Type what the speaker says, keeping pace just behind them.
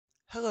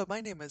Hello,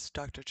 my name is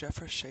Dr.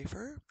 Jeffrey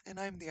Schaefer, and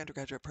I'm the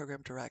undergraduate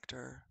program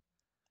director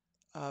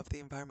of the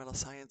environmental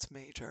science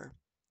major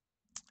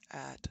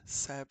at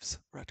SEBS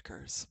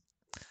Rutgers.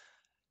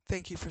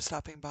 Thank you for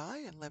stopping by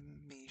and let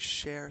me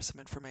share some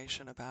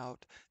information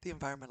about the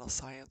environmental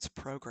science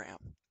program.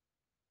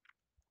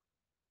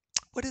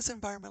 What is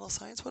environmental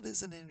science? What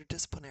is an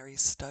interdisciplinary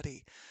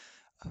study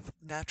of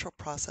natural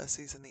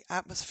processes in the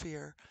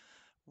atmosphere,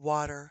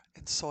 water,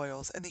 and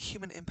soils, and the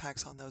human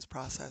impacts on those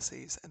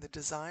processes, and the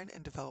design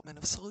and development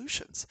of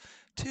solutions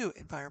to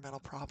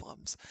environmental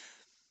problems?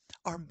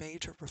 Our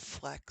major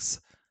reflects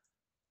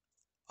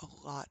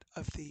a lot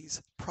of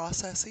these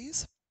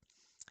processes,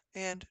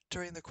 and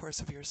during the course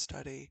of your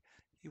study,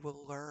 you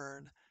will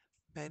learn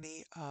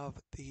many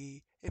of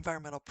the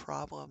environmental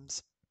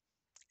problems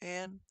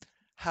and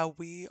how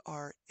we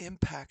are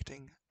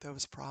impacting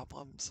those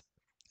problems,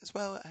 as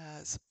well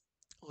as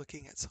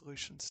looking at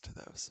solutions to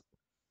those.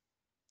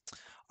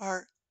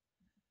 Our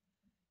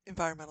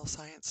environmental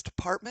science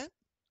department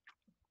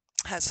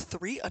has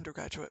 3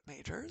 undergraduate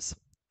majors,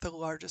 the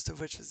largest of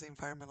which is the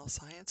environmental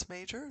science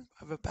major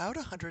of about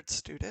 100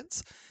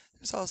 students.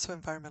 There's also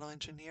environmental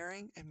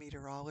engineering and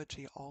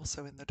meteorology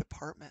also in the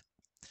department.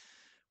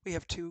 We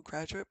have 2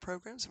 graduate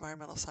programs,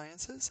 environmental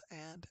sciences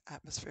and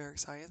atmospheric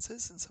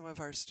sciences, and some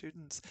of our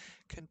students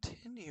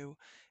continue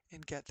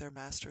and get their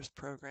master's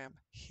program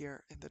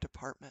here in the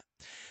department.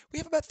 We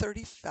have about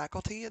 30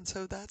 faculty, and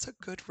so that's a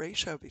good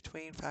ratio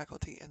between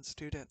faculty and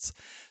students.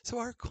 So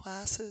our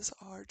classes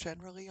are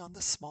generally on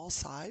the small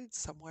side,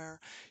 somewhere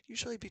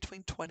usually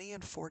between 20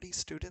 and 40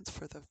 students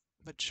for the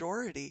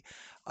majority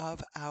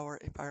of our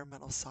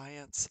environmental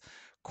science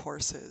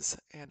courses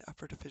and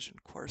upper division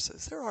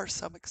courses. There are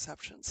some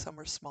exceptions. Some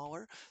are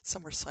smaller,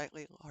 some are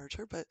slightly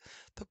larger, but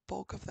the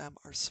bulk of them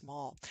are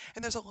small.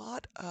 And there's a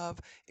lot of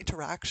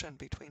interaction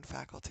between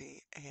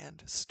faculty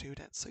and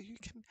students, so you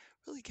can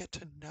really get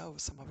to know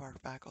some of our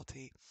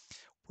faculty,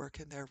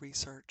 work in their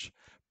research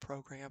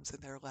programs,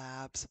 in their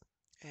labs,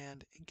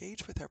 and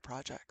engage with their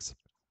projects.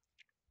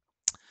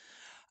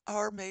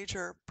 Our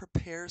major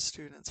prepares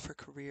students for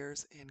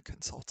careers in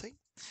consulting,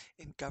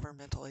 in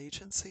governmental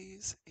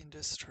agencies,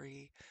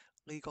 industry,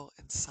 legal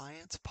and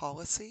science,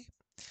 policy,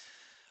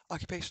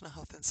 occupational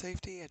health and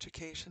safety,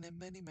 education, and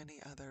many,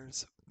 many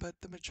others. But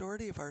the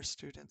majority of our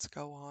students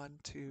go on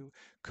to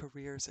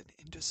careers in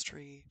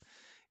industry,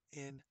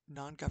 in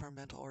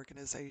non-governmental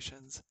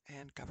organizations,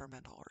 and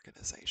governmental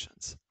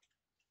organizations.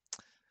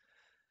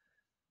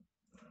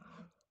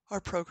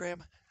 Our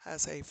program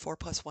has a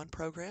 4+1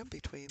 program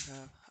between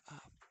the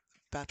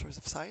Bachelor's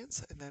of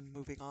Science and then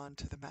moving on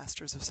to the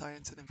Master's of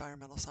Science in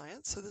Environmental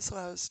Science. So this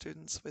allows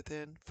students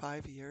within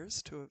 5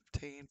 years to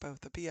obtain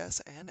both a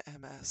BS and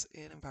MS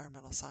in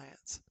environmental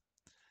science.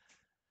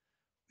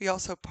 We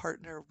also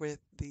partner with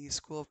the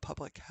School of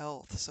Public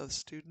Health, so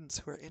students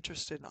who are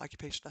interested in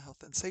occupational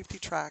health and safety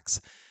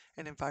tracks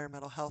and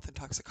environmental health and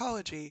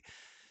toxicology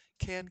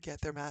can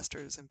get their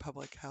master's in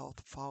public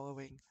health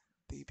following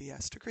the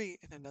BS degree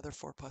in another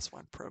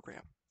 4+1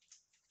 program.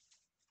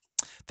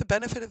 The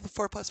benefit of the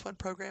 4+1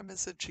 program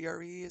is that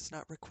GRE is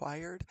not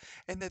required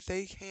and that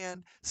they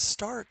can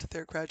start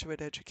their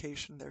graduate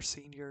education their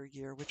senior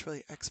year, which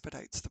really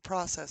expedites the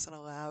process and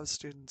allows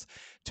students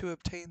to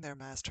obtain their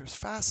master's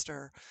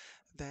faster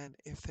than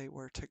if they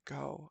were to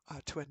go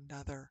to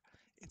another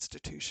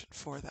institution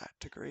for that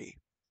degree.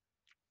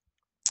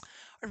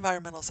 Our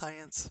environmental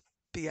science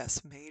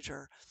BS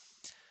major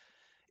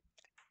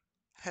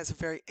has a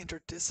very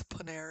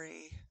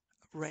interdisciplinary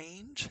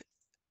range.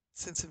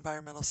 Since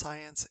environmental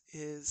science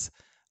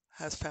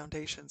has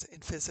foundations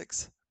in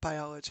physics,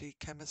 biology,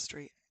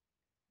 chemistry,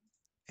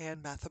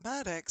 and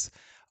mathematics,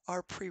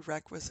 are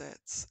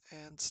prerequisites,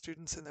 and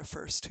students in their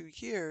first 2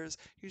 years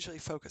usually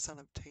focus on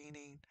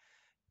obtaining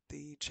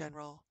the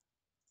general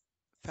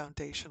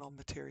foundational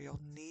material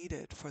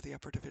needed for the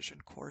upper division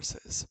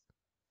courses.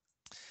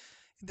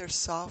 In their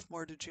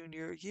sophomore to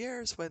junior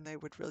years, when they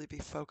would really be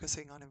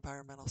focusing on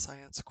environmental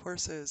science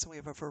courses, and we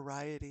have a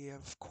variety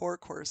of core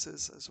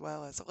courses as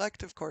well as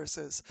elective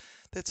courses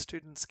that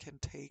students can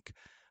take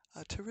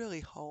to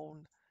really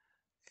hone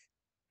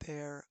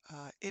their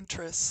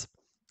interests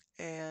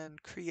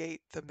and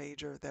create the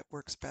major that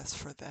works best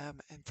for them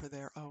and for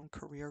their own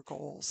career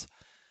goals.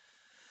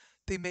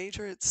 The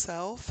major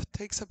itself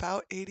takes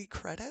about 80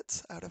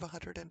 credits out of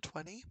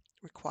 120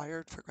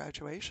 required for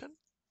graduation.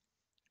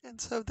 And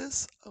so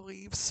this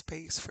leaves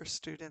space for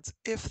students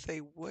if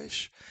they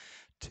wish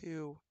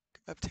to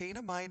obtain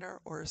a minor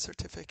or a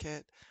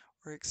certificate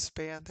or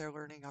expand their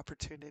learning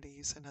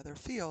opportunities in other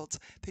fields.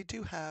 They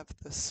do have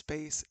the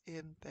space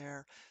in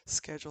their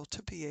schedule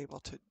to be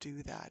able to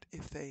do that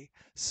if they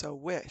so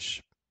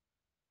wish.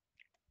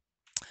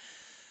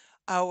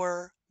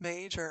 Our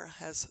major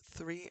has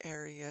 3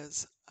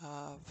 areas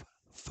of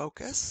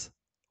focus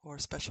or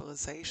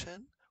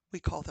specialization.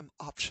 We call them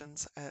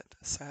options at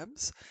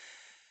SEBS.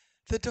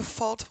 The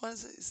default one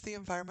is the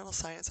environmental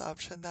science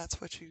option. That's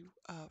what you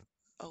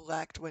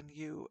elect when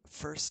you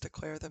first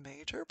declare the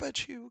major,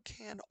 but you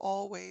can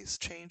always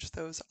change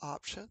those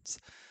options.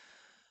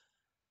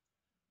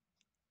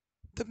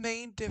 The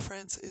main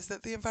difference is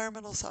that the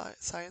environmental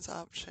science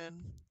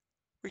option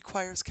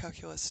requires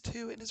Calculus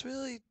 2 and is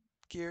really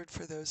geared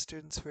for those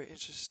students who are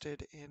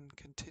interested in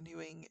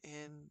continuing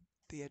in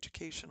the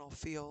educational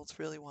fields,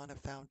 really want a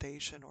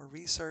foundation or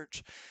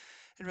research,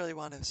 and really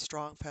want a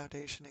strong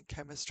foundation in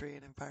chemistry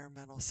and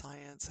environmental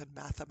science and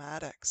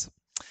mathematics.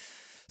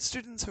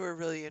 Students who are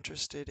really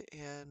interested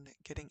in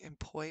getting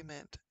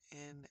employment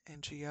in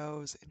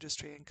NGOs,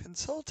 industry, and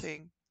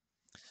consulting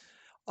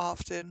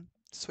often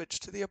switch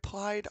to the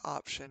applied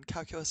option.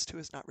 Calculus 2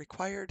 is not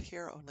required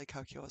here, only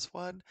Calculus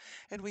 1,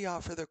 and we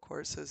offer the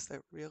courses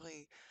that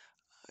really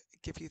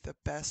give you the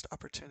best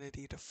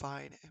opportunity to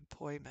find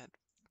employment,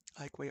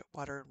 like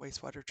water and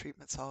wastewater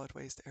treatment, solid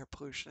waste, air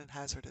pollution, and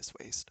hazardous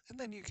waste. And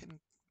then you can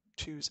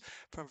choose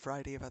from a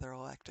variety of other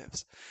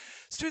electives.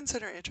 Students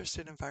that are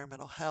interested in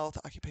environmental health,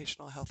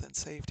 occupational health and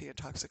safety, and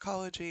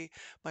toxicology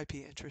might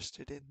be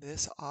interested in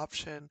this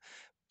option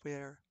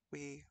where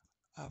we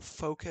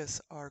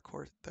focus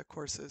the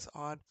courses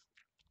on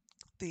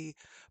the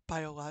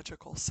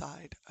biological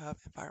side of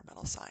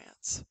environmental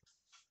science.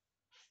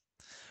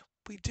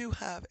 We do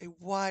have a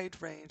wide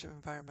range of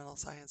environmental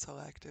science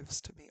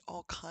electives to meet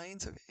all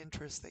kinds of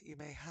interests that you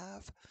may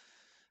have,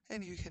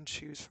 and you can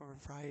choose from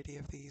a variety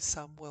of these.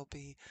 Some will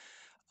be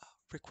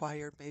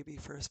required maybe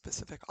for a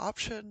specific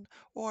option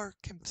or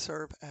can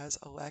serve as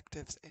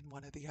electives in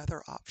one of the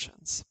other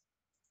options.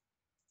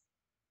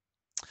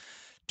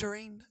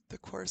 During the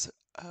course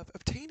of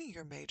obtaining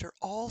your major,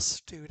 all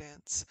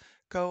students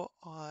go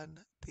on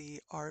the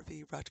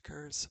RV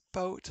Rutgers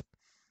boat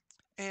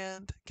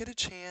and get a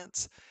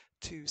chance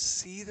to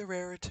see the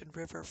Raritan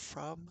River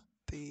from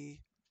the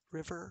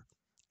river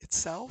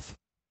itself,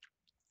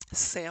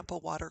 sample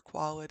water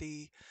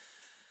quality,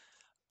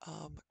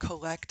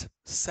 collect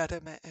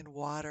sediment and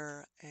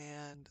water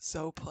and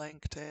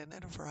zooplankton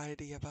and a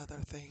variety of other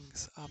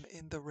things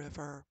in the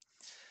river.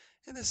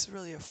 And this is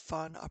really a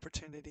fun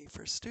opportunity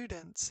for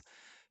students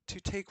to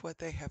take what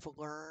they have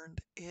learned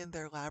in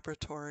their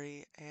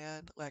laboratory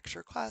and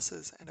lecture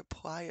classes and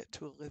apply it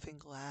to a living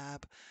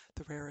lab,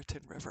 the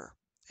Raritan River.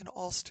 And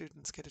all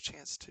students get a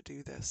chance to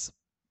do this.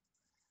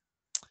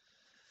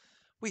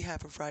 We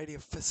have a variety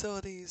of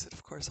facilities that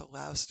of course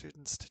allow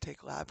students to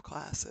take lab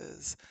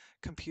classes,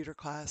 computer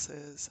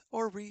classes,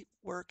 or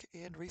work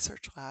in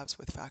research labs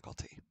with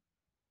faculty.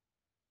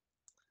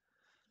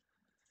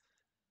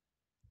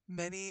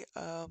 Many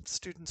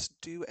students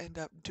do end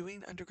up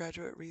doing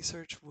undergraduate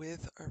research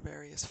with our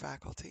various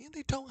faculty. And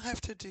they don't have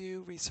to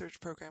do research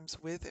programs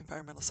with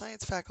environmental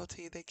science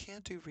faculty. They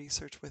can do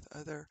research with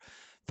other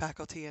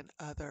faculty and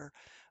other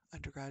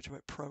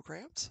undergraduate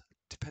programs,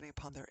 depending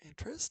upon their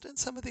interest. And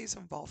some of these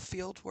involve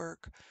field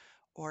work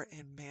or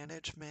in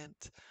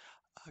management,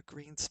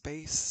 green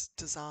space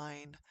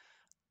design.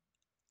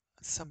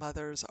 Some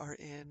others are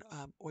in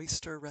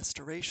oyster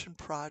restoration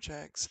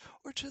projects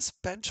or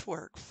just bench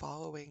work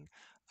following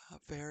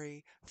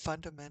very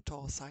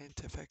fundamental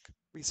scientific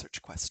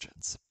research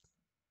questions.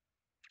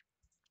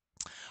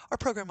 Our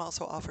program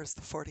also offers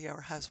the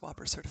 40-hour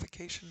HAZWOPER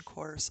certification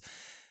course.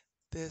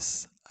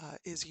 This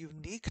is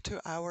unique to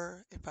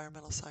our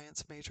environmental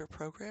science major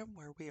program,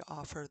 where we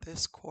offer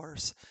this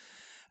course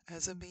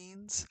as a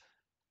means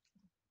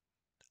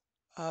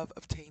of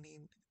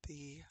obtaining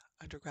the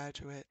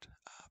undergraduate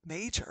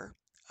major.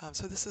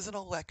 So this is an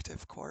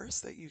elective course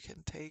that you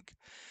can take.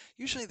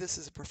 Usually this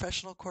is a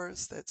professional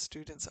course that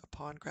students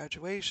upon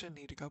graduation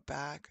need to go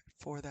back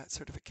for that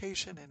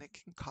certification, and it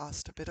can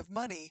cost a bit of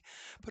money,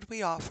 but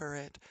we offer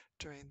it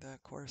during the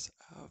course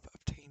of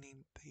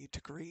obtaining the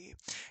degree.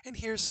 And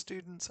here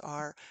students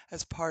are,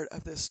 as part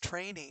of this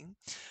training,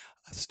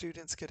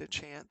 students get a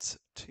chance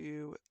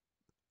to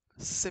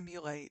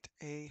simulate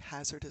a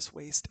hazardous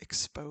waste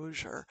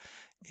exposure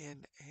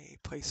in a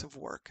place of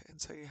work. And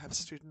so you have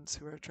students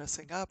who are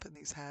dressing up in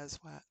these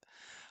hazmat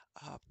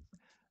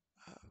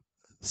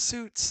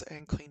suits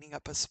and cleaning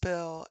up a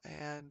spill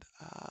and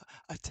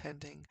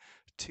attending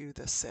to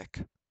the sick.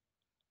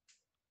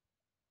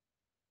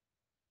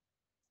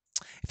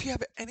 If you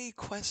have any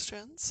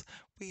questions,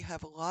 we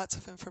have lots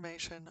of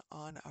information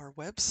on our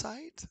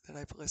website that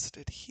I've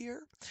listed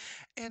here,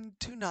 and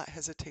do not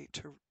hesitate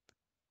to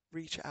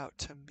reach out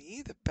to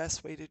me. The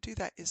best way to do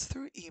that is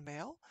through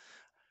email,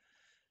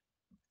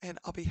 and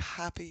I'll be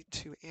happy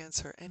to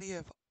answer any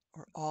of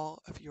or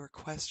all of your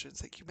questions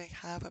that you may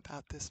have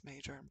about this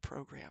major and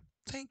program.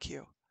 Thank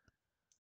you.